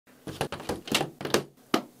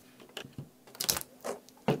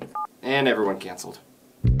And everyone canceled.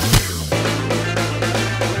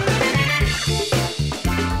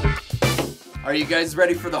 Are you guys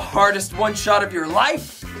ready for the hardest one-shot of your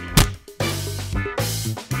life?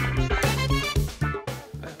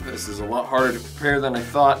 This is a lot harder to prepare than I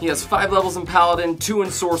thought. He has 5 levels in Paladin, 2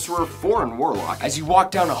 in Sorcerer, 4 in Warlock. As you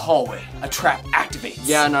walk down a hallway, a trap activates.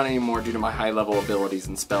 Yeah, not anymore due to my high level abilities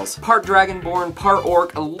and spells. Part Dragonborn, part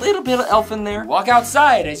Orc, a little bit of Elf in there. Walk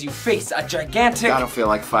outside as you face a gigantic... I don't feel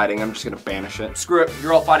like fighting, I'm just gonna banish it. Screw it,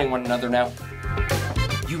 you're all fighting one another now.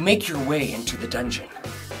 You make your way into the dungeon.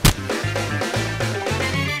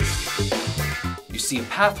 You see a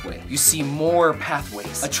pathway. You see more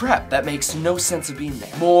pathways. A trap that makes no sense of being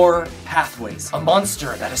there. More pathways. A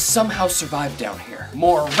monster that has somehow survived down here.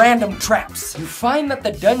 More random traps. You find that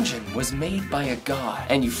the dungeon was made by a god,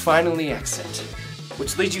 and you finally exit,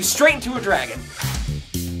 which leads you straight into a dragon.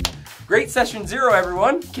 Great session 0,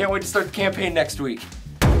 everyone. Can't wait to start the campaign next week.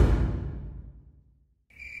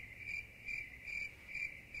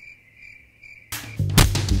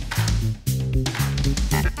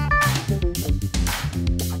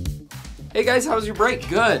 Hey guys, how was your break?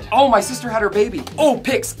 Good. Oh, my sister had her baby. Oh,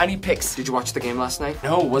 pics. I need pics. Did you watch the game last night?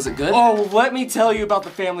 No, was it good? Oh, let me tell you about the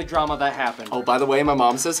family drama that happened. Oh, by the way, my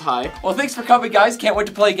mom says hi. Well, thanks for coming, guys. Can't wait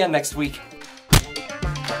to play again next week.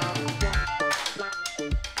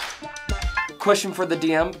 Question for the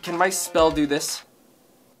DM. Can my spell do this?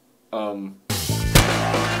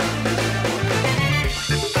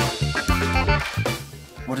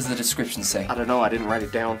 What does the description say? I don't know, I didn't write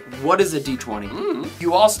it down. What is a D20?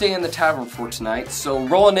 You all stay in the tavern for tonight, so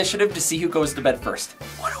roll initiative to see who goes to bed first.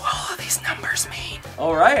 What do all of these numbers mean?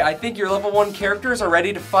 All right, I think your level 1 characters are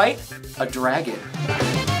ready to fight a dragon.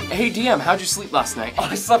 Hey DM, how'd you sleep last night? Oh,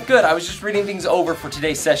 I slept good. I was just reading things over for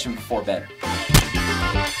today's session before bed.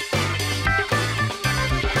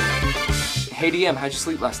 Hey DM, how'd you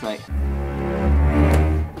sleep last night?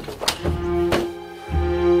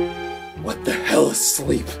 What the hell is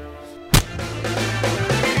sleep?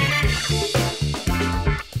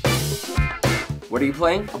 What are you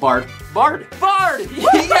playing? A bard. Bard! Bard! Yeah!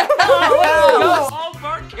 Let's go! All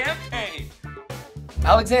bard campaign!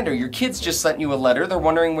 Alexander, your kids just sent you a letter. They're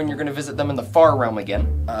wondering when you're gonna visit them in the far realm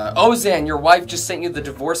again. Ozan, your wife just sent you the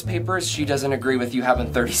divorce papers. She doesn't agree with you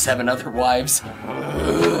having 37 other wives.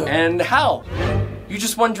 And Hal, you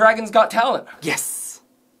just won Dragon's Got Talent. Yes!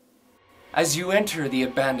 As you enter the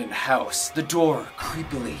abandoned house, the door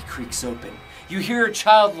creepily creaks open. You hear a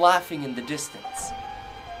child laughing in the distance.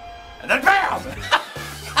 And then BAM!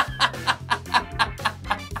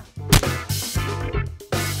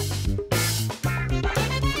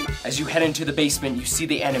 As you head into the basement, you see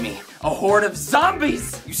the enemy. A horde of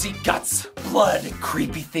zombies! You see guts, blood,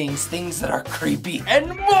 creepy things, things that are creepy,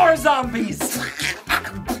 and more zombies!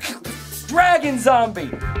 Dragon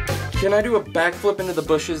zombie! Can I do a backflip into the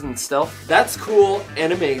bushes and stealth? That's cool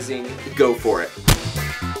and amazing. Go for it.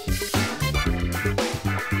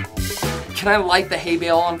 Can I light the hay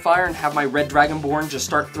bale on fire and have my red dragonborn just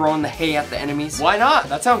start throwing the hay at the enemies? Why not?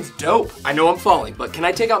 That sounds dope. I know I'm falling, but can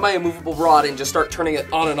I take out my immovable rod and just start turning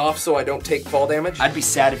it on and off so I don't take fall damage? I'd be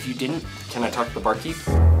sad if you didn't. Can I talk to the barkeep?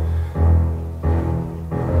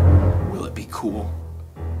 Will it be cool?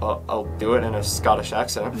 I'll do it in a Scottish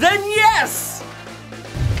accent. Then yes!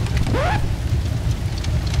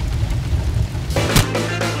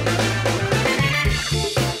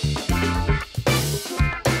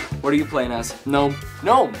 What are you playing as? Gnome.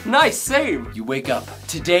 Gnome! Nice, same! You wake up.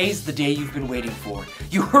 Today's the day you've been waiting for.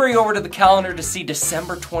 You hurry over to the calendar to see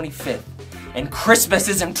December 25th, and Christmas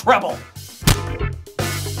is in trouble!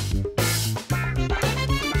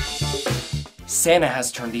 Santa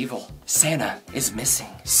has turned evil. Santa is missing.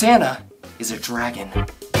 Santa is a dragon.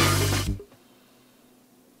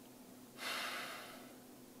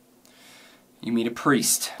 You meet a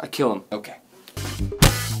priest. I kill him. Okay.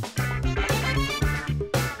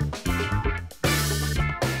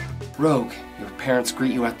 Rogue, your parents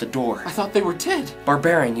greet you at the door. I thought they were dead.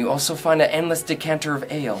 Barbarian, you also find an endless decanter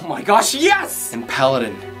of ale. Oh my gosh, yes! And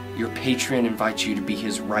Paladin, your patron invites you to be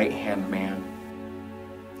his right-hand man.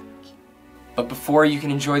 But before you can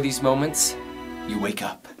enjoy these moments, you wake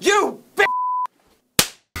up. You b****!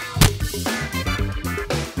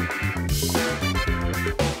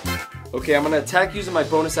 Okay, I'm gonna attack using my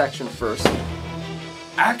bonus action first.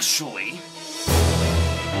 Actually,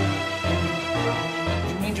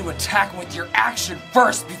 you need to attack with your action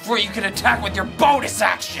first before you can attack with your bonus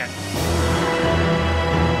action.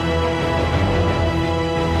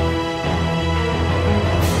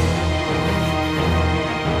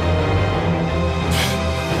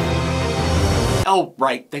 Oh,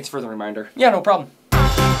 right. Thanks for the reminder. Yeah, no problem.